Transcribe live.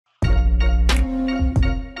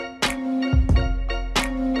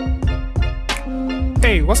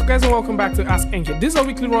Hey, what's up guys, and welcome back to askNK. This is a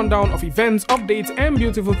weekly rundown of events, updates, and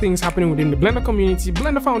beautiful things happening within the Blender community,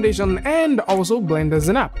 Blender Foundation, and also Blender as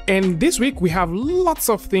an app. And this week we have lots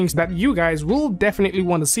of things that you guys will definitely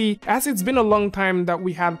want to see, as it's been a long time that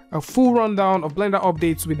we had a full rundown of Blender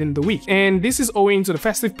updates within the week. And this is owing to the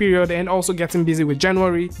festive period and also getting busy with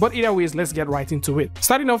January, but either ways, let's get right into it.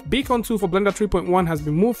 Starting off, Beacon 2 for Blender 3.1 has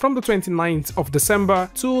been moved from the 29th of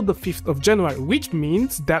December to the 5th of January, which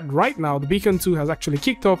means that right now the Beacon 2 has actually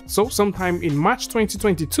kicked off, so sometime in March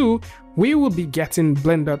 2022 we will be getting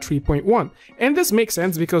Blender 3.1. And this makes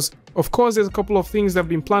sense because of course there's a couple of things that have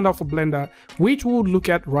been planned out for Blender which we'll look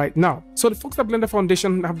at right now. So the folks at Blender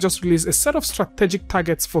Foundation have just released a set of strategic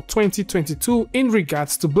targets for 2022 in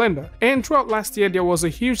regards to Blender. And throughout last year there was a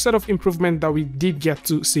huge set of improvement that we did get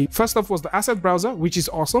to see. First off was the asset browser, which is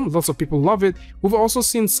awesome, lots of people love it. We've also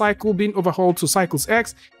seen Cycle being overhauled to Cycles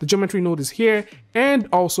X, the geometry node is here, and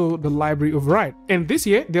also the library override. And this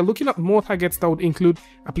year they're looking at more targets that would include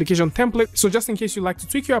application template. So just in case you like to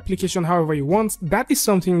tweak your application however you want, that is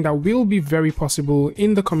something that will be very possible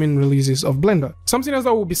in the coming releases of Blender. Something else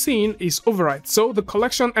that we'll be seeing is override. So the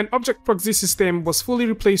collection and object proxy system was fully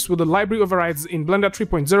replaced with the library overrides in Blender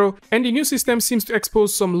 3.0, and the new system seems to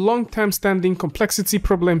expose some long-term standing complexity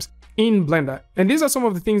problems in Blender. And these are some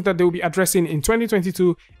of the things that they will be addressing in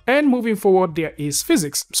 2022, and moving forward there is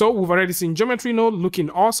physics. So we've already seen geometry node looking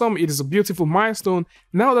awesome, it is a beautiful milestone.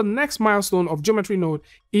 Now the next milestone of geometry node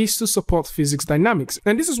is to support physics dynamics.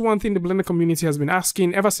 And this is one thing the Blender community has been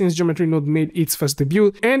asking ever since geometry node made its first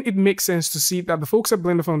debut, and it makes sense to see that the folks at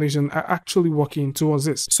Blender Foundation are actually working towards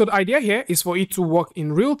this. So the idea here is for it to work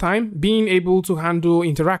in real time, being able to handle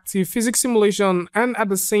interactive physics simulation and at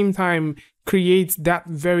the same time create that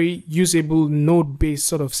very usable node-based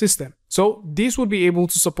sort of system. So this would be able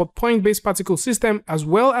to support point-based particle system as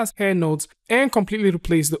well as hair nodes and completely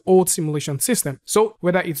replace the old simulation system. So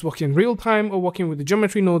whether it's working real time or working with the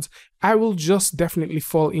geometry nodes, I will just definitely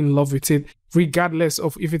fall in love with it regardless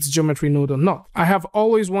of if it's geometry node or not. I have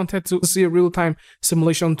always wanted to see a real-time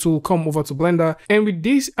simulation tool come over to Blender, and with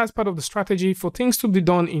this as part of the strategy for things to be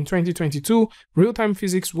done in 2022, real-time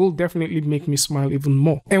physics will definitely make me smile even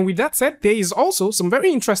more. And with that said, there is also some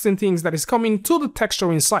very interesting things that is coming to the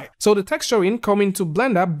texturing side. So the texturing coming to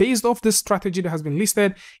Blender based off this strategy that has been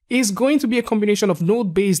listed is going to be a combination of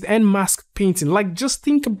node-based and mask painting. Like, just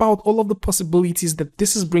think about all of the possibilities that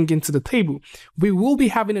this is bringing to the table. We will be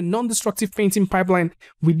having a non-destructive painting pipeline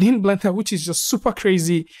within Blender, which is just super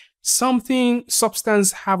crazy. Something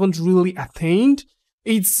Substance haven't really attained.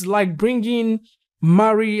 It's like bringing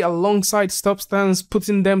Mari alongside Substance,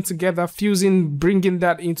 putting them together, fusing, bringing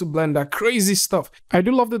that into Blender. Crazy stuff. I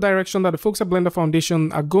do love the direction that the folks at Blender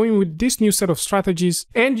Foundation are going with this new set of strategies.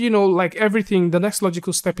 And you know, like everything, the next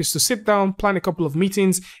logical step is to sit down, plan a couple of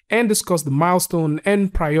meetings, and discuss the milestone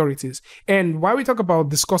and priorities. And while we talk about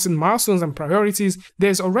discussing milestones and priorities,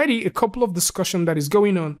 there's already a couple of discussion that is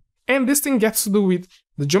going on. And this thing gets to do with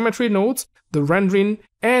the geometry nodes, the rendering,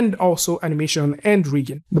 and also animation and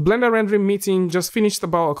rigging. The Blender rendering meeting just finished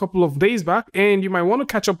about a couple of days back, and you might want to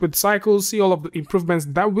catch up with Cycles, see all of the improvements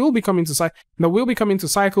that will be coming to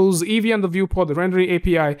Cycles, Eevee and the viewport, the rendering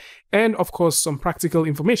API, and of course some practical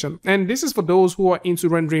information. And this is for those who are into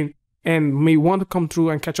rendering and may want to come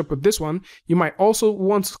through and catch up with this one. You might also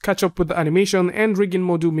want to catch up with the animation and rigging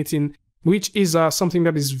module meeting, which is something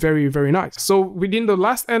that is very, very nice. So within the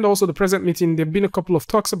last and also the present meeting, there have been a couple of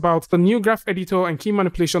talks about the new graph editor and key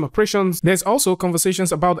manipulation operations. There's also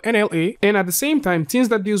conversations about NLA, and at the same time, things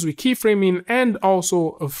that deals with keyframing and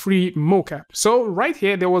also a free mocap. So right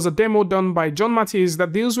here, there was a demo done by John Matthews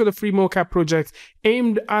that deals with a free mocap project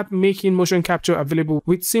aimed at making motion capture available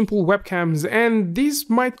with simple webcams, and this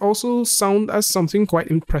might also sound as something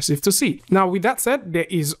quite impressive to see. Now, with that said, there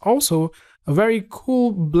is also a very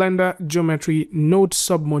cool Blender geometry node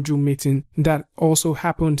submodule meeting that also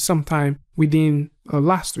happened sometime within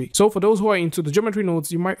last week. So for those who are into the geometry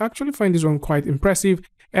nodes, you might actually find this one quite impressive,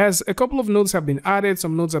 as a couple of nodes have been added,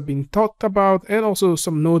 some nodes have been talked about, and also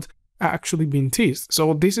some nodes are actually being teased.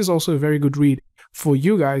 So this is also a very good read for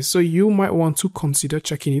you guys, so you might want to consider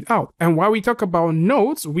checking it out. And while we talk about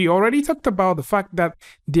nodes, we already talked about the fact that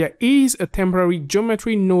there is a temporary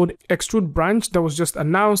geometry node extrude branch that was just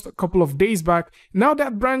announced a couple of days back. Now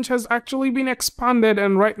that branch has actually been expanded,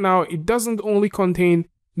 and right now it doesn't only contain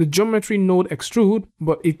the geometry node extrude,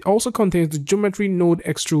 but it also contains the geometry node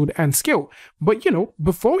extrude and scale. But you know,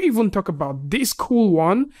 before we even talk about this cool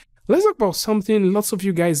one, let's talk about something lots of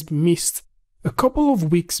you guys missed a couple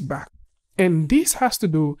of weeks back. And this has to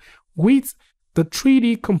do with the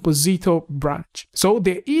 3D Compositor Branch. So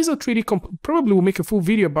there is a 3D probably will make a full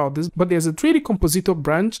video about this, but there's a 3D Compositor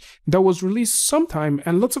Branch that was released sometime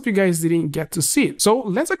and lots of you guys didn't get to see it. So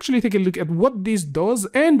let's actually take a look at what this does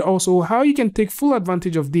and also how you can take full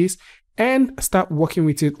advantage of this and start working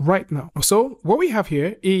with it right now. So what we have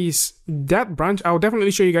here is that branch. I'll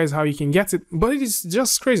definitely show you guys how you can get it, but it is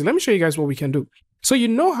just crazy. Let me show you guys what we can do. So you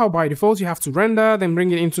know how by default you have to render, then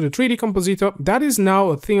bring it into the 3D compositor. That is now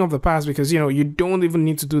a thing of the past because, you know, you don't even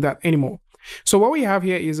need to do that anymore. So what we have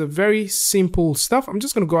here is a very simple stuff. I'm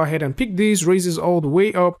just going to go ahead and pick these, raise this all the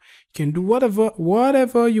way up. You can do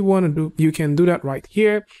whatever you want to do. You can do that right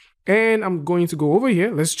here. And I'm going to go over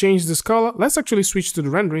here. Let's change this color. Let's actually switch to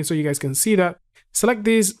the rendering so you guys can see that. Select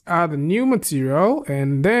this, add a new material,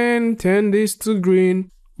 and then turn this to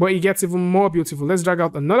green. But it gets even more beautiful. Let's drag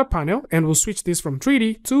out another panel and we'll switch this from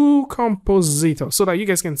 3D to Compositor so that you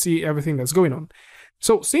guys can see everything that's going on.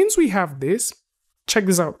 So since we have this, check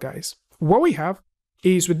this out, guys. What we have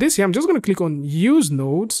is with this here, I'm just going to click on Use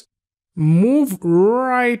Nodes, move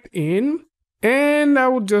right in, and I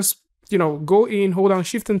will just, you know, go in, hold down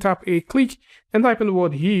Shift and tap a click and type in the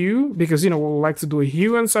word hue because, you know, we like to do a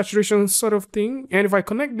hue and saturation sort of thing. And if I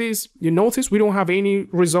connect this, you notice we don't have any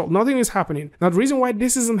result. Nothing is happening. Now, the reason why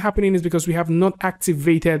this isn't happening is because we have not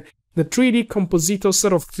activated the 3D compositor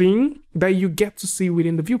sort of thing that you get to see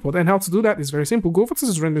within the viewport. And how to do that is very simple. Go over to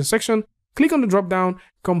this rendering section, click on the drop down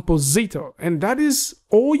Compositor, and that is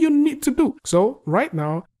all you need to do. So right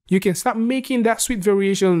now, you can start making that sweet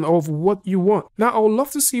variation of what you want. Now, I would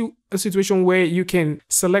love to see a situation where you can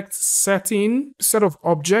select certain set of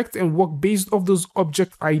objects and work based off those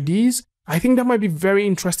object IDs. I think that might be very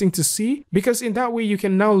interesting to see because in that way you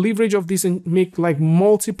can now leverage of this and make like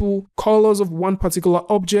multiple colors of one particular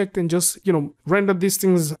object and just, you know, render these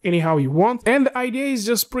things anyhow you want. And the idea is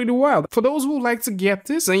just pretty wild. For those who like to get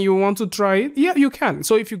this and you want to try it, yeah, you can.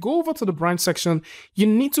 So if you go over to the branch section, you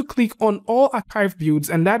need to click on all archive builds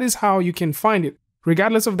and that is how you can find it.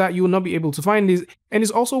 Regardless of that, you will not be able to find this. And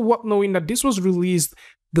it's also worth knowing that this was released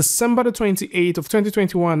December the 28th of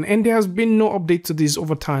 2021 and there has been no update to this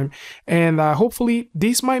over time, and hopefully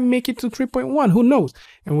this might make it to 3.1, who knows.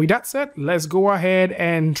 And with that said, let's go ahead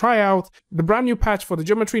and try out the brand new patch for the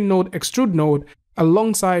geometry node extrude node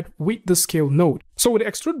alongside with the scale node. So with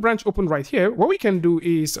the extrude branch open right here, what we can do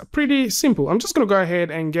is pretty simple. I'm just going to go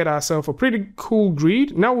ahead and get ourselves a pretty cool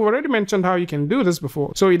grid. Now we've already mentioned how you can do this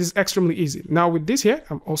before, so it is extremely easy. Now with this here,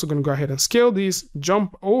 I'm also going to go ahead and scale this,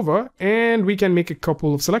 jump over, and we can make a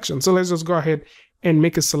couple of selections. So let's just go ahead and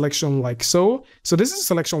make a selection like so. So this is a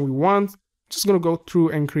selection we want. Just going to go through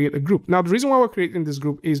and create a group. Now, the reason why we're creating this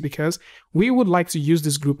group is because we would like to use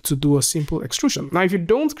this group to do a simple extrusion. Now, if you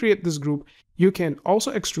don't create this group, you can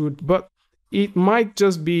also extrude, but it might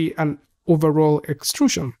just be an overall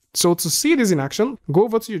extrusion. So to see this in action, go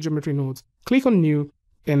over to your geometry nodes, click on new,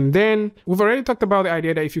 and then we've already talked about the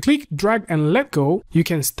idea that if you click, drag, and let go, you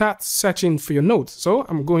can start searching for your nodes. So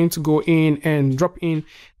I'm going to go in and drop in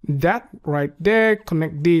that right there,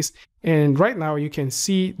 connect this, and right now you can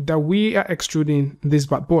see that we are extruding this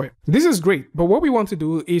bad boy. This is great, but what we want to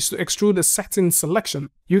do is to extrude a certain selection.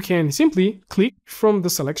 You can simply click from the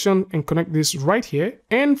selection and connect this right here.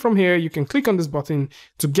 And from here, you can click on this button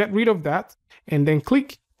to get rid of that and then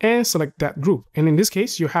click and select that group. And in this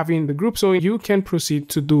case, you're having the group, so you can proceed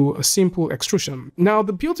to do a simple extrusion. Now,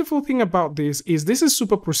 the beautiful thing about this is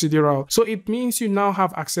super procedural. So it means you now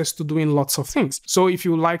have access to doing lots of things. So if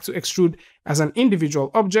you like to extrude as an individual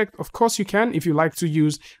object, of course you can. If you like to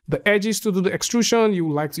use the edges to do the extrusion,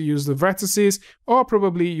 you like to use the vertices, or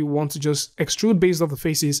probably you want to just extrude based off the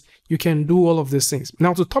faces, you can do all of these things.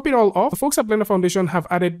 Now, to top it all off, the folks at Blender Foundation have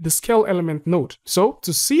added the scale element node. So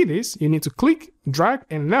to see this, you need to click, drag,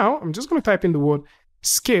 and now I'm just going to type in the word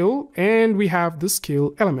scale, and we have the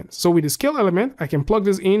scale element. So with the scale element, I can plug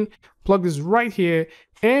this in, plug this right here,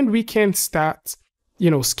 and we can start, you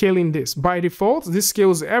know, scaling this. By default, this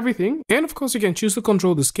scales everything. And of course, you can choose to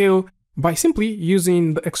control the scale by simply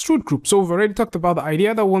using the extrude group. So we've already talked about the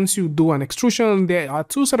idea that once you do an extrusion, there are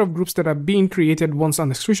two set of groups that are being created once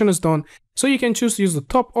an extrusion is done. So you can choose to use the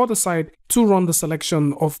top or the side to run the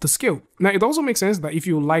selection of the scale. Now, it also makes sense that if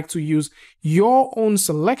you like to use your own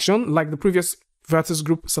selection, like the previous vertex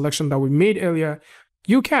group selection that we made earlier,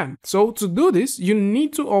 you can. So to do this, you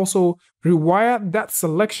need to also rewire that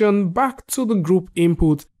selection back to the group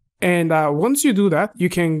input. And once you do that, you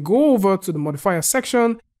can go over to the modifier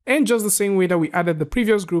section And just the same way that we added the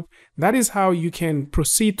previous group, that is how you can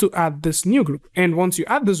proceed to add this new group. And once you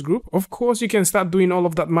add this group, of course, you can start doing all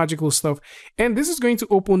of that magical stuff. And this is going to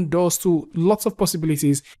open doors to lots of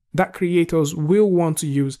possibilities that creators will want to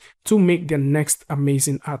use to make their next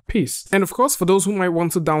amazing art piece. And of course, for those who might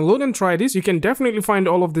want to download and try this, you can definitely find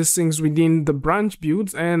all of these things within the branch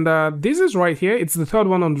builds. And this is right here. It's the third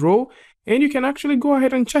one on the row. And you can actually go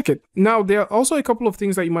ahead and check it. Now, there are also a couple of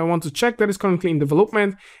things that you might want to check that is currently in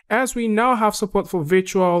development, as we now have support for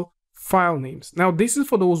virtual file names. Now, this is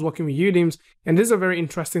for those working with UDIMs, and this is a very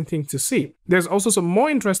interesting thing to see. There's also some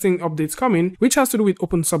more interesting updates coming, which has to do with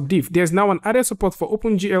OpenSubDiff. There's now an added support for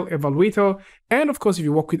OpenGL Evaluator, and of course, if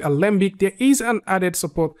you work with Alembic, there is an added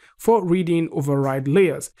support for reading override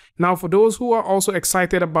layers. Now, for those who are also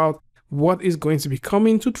excited about what is going to be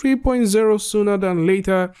coming to 3.0 sooner than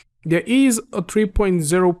later, there is a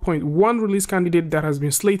 3.0.1 release candidate that has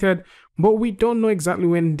been slated, but we don't know exactly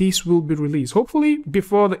when this will be released. Hopefully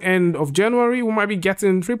before the end of January, we might be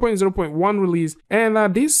getting 3.0.1 release,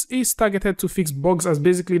 and this is targeted to fix bugs, as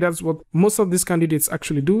basically that's what most of these candidates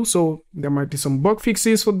actually do. So there might be some bug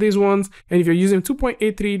fixes for these ones, and if you're using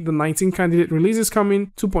 2.83, the 19th candidate release is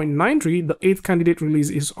coming. 2.93, the 8th candidate release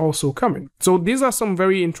is also coming. So these are some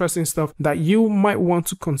very interesting stuff that you might want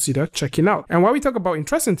to consider checking out. And while we talk about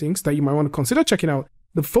interesting things that you might want to consider checking out,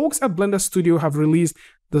 the folks at Blender Studio have released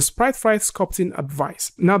the Spyderfy sculpting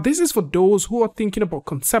advice. Now, this is for those who are thinking about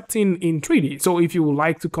concepting in 3D. So if you would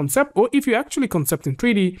like to concept, or if you actually concept in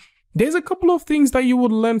 3D, there's a couple of things that you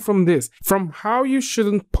would learn from this. From how you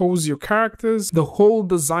shouldn't pose your characters, the whole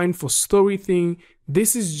design for story thing.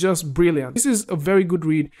 This is just brilliant. This is a very good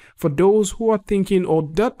read for those who are thinking or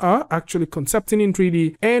that are actually concepting in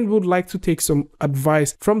 3D and would like to take some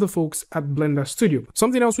advice from the folks at Blender Studio.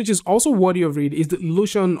 Something else which is also worthy of read is the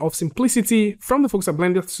illusion of simplicity from the folks at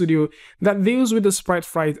Blender Studio that deals with the sprite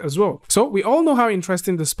fright as well. So we all know how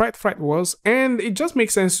interesting the sprite fright was, and it just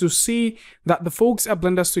makes sense to see that the folks at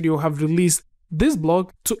Blender Studio have released this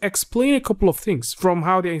blog to explain a couple of things, from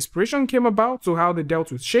how their inspiration came about, to how they dealt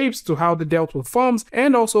with shapes, to how they dealt with forms,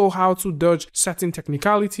 and also how to dodge certain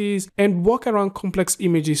technicalities and work around complex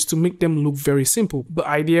images to make them look very simple. The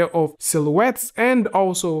idea of silhouettes, and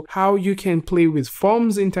also how you can play with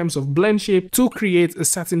forms in terms of blend shape to create a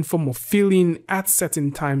certain form of feeling at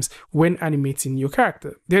certain times when animating your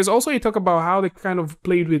character. There's also a talk about how they kind of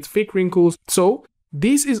played with fake wrinkles. So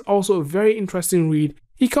this is also a very interesting read.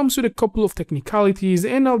 It comes with a couple of technicalities,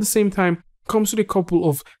 and at the same time comes with a couple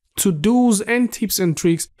of to-dos and tips and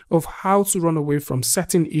tricks of how to run away from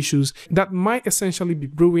certain issues that might essentially be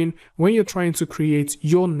brewing when you're trying to create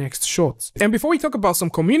your next shot. And before we talk about some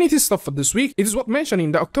community stuff for this week, it is worth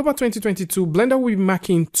mentioning that October 2022, Blender will be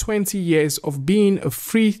marking 20 years of being a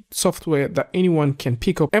free software that anyone can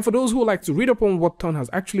pick up. And for those who would like to read up on what Ton has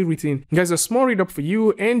actually written, there's a small read up for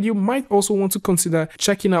you, and you might also want to consider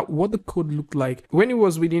checking out what the code looked like when it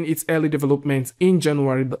was within its early development in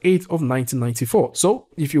January the 8th of 1994. So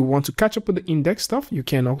if you want to catch up with the index stuff, you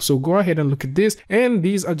can also go ahead and look at this, and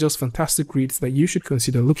these are just fantastic reads that you should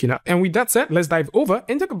consider looking at. And with that said, let's dive over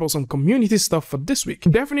and talk about some community stuff for this week.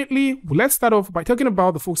 Definitely, let's start off by talking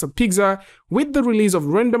about the folks at Pixar with the release of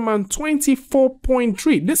RenderMan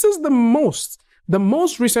 24.3. This is the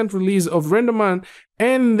most recent release of RenderMan,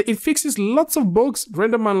 and it fixes lots of bugs.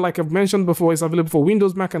 RenderMan, like I've mentioned before, is available for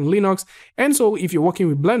Windows, Mac, and Linux. And so if you're working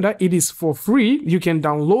with Blender, it is for free. You can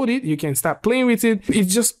download it. You can start playing with it.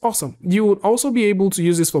 It's just awesome. You would also be able to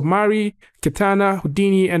use this for Mari, Katana,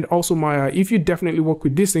 Houdini, and also Maya if you definitely work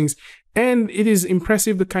with these things. And it is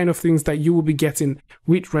impressive the kind of things that you will be getting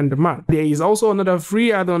with RenderMan. There is also another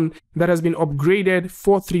free add-on that has been upgraded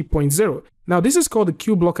for 3.0. Now, this is called the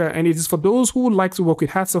Q Blocker, and it is for those who would like to work with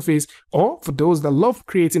hard surface, or for those that love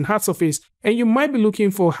creating hard surface, and you might be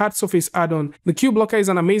looking for hard surface add-on. The Q Blocker is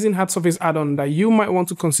an amazing hard surface add-on that you might want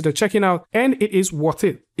to consider checking out, and it is worth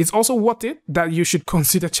it. It's also worth it that you should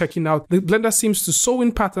consider checking out. The Blender seems to sew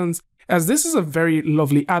in patterns, as this is a very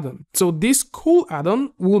lovely add-on. So this cool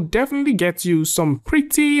add-on will definitely get you some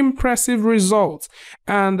pretty impressive results.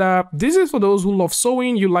 And this is for those who love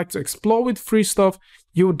sewing, you like to explore with free stuff.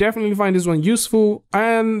 You'll definitely find this one useful.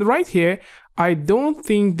 And right here, I don't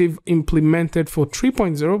think they've implemented for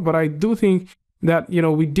 3.0, but I do think that, you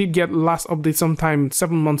know, we did get last update sometime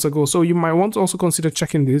 7 months ago. So you might want to also consider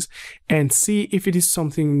checking this and see if it is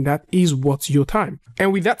something that is worth your time.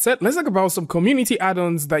 And with that said, let's talk about some community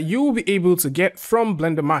add-ons that you will be able to get from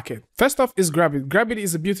Blender Market. First off is Grabit. Grabit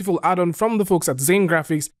is a beautiful add-on from the folks at Zane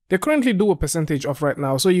Graphics. They currently do a percentage off right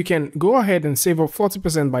now, so you can go ahead and save up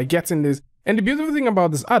 40% by getting this. And the beautiful thing about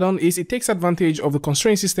this add-on is it takes advantage of the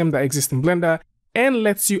constraint system that exists in Blender, and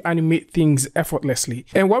lets you animate things effortlessly.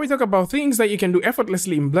 And while we talk about things that you can do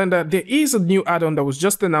effortlessly in Blender, there is a new add-on that was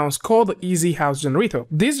just announced called the Easy House Generator.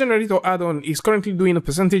 This generator add-on is currently doing a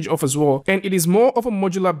percentage off as well, and it is more of a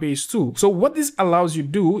modular based tool. So what this allows you to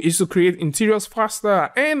do is to create interiors faster,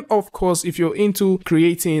 and of course, if you're into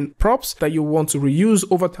creating props that you want to reuse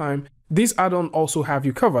over time, this add-on also have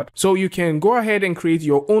you covered. So you can go ahead and create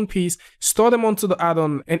your own piece, store them onto the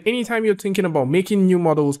add-on, and anytime you're thinking about making new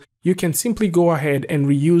models, you can simply go ahead and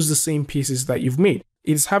reuse the same pieces that you've made.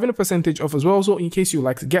 It's having a percentage off as well, so in case you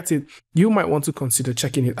like to get it, you might want to consider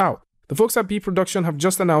checking it out. The folks at B Production have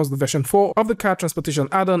just announced the version 4 of the car transportation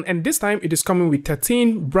add-on, and this time it is coming with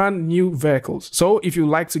 13 brand new vehicles. So if you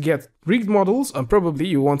like to get rigged models, and probably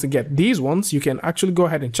you want to get these ones, you can actually go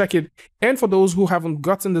ahead and check it. And for those who haven't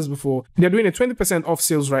gotten this before, they're doing a 20% off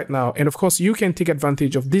sales right now, and of course you can take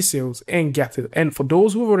advantage of these sales and get it. And for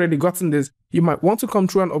those who've already gotten this, you might want to come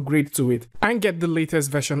through and upgrade to it and get the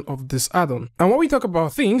latest version of this add-on. And when we talk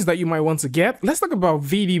about things that you might want to get, let's talk about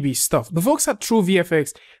VDB stuff. The folks at True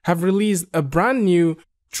VFX have released a brand new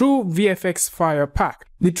True VFX Fire Pack.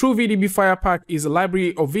 The True VDB Fire Pack is a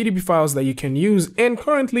library of VDB files that you can use, and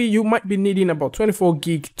currently you might be needing about 24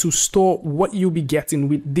 gig to store what you'll be getting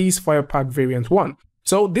with this Fire Pack variant 1.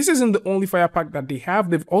 So this isn't the only Fire Pack that they have.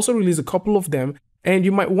 They've also released a couple of them, and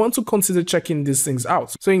you might want to consider checking these things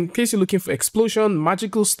out. So in case you're looking for explosion,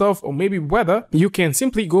 magical stuff, or maybe weather, you can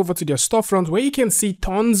simply go over to their storefront where you can see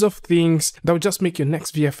tons of things that will just make your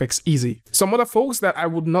next VFX easy. Some other folks that I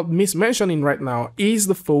would not miss mentioning right now is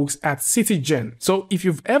the folks at Citygen. So if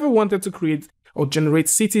you've ever wanted to create or generate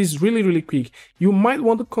cities really quick, you might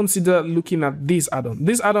want to consider looking at this add-on.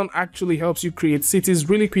 This add-on actually helps you create cities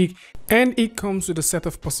really quick, and it comes with a set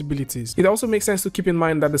of possibilities. It also makes sense to keep in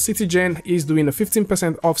mind that the Citygen is doing a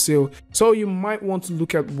 15% off sale, so you might want to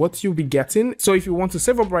look at what you'll be getting. So if you want to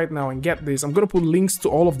save up right now and get this, I'm going to put links to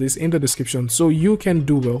all of this in the description so you can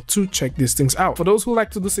do well to check these things out. For those who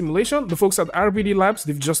like to do simulation, the folks at RBD Labs,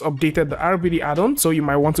 they've just updated the RBD add-on, so you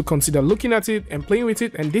might want to consider looking at it and playing with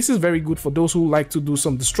it. And this is very good for those who like to do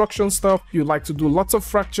some destruction stuff, you like to do lots of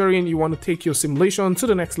fracturing, you want to take your simulation to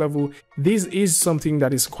the next level. This is something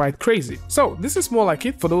that is quite crazy. So this is more like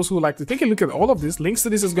it for those who like to take a look at all of this. Links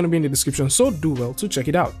to this is going to be in the description, so do well to check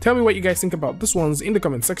it out. Tell me what you guys think about this ones in the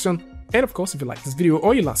comment section, and of course if you like this video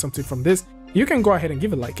or you learned something from this, you can go ahead and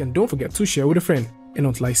give a like, and don't forget to share with a friend. And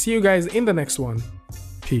until I see you guys in the next one,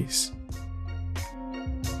 peace.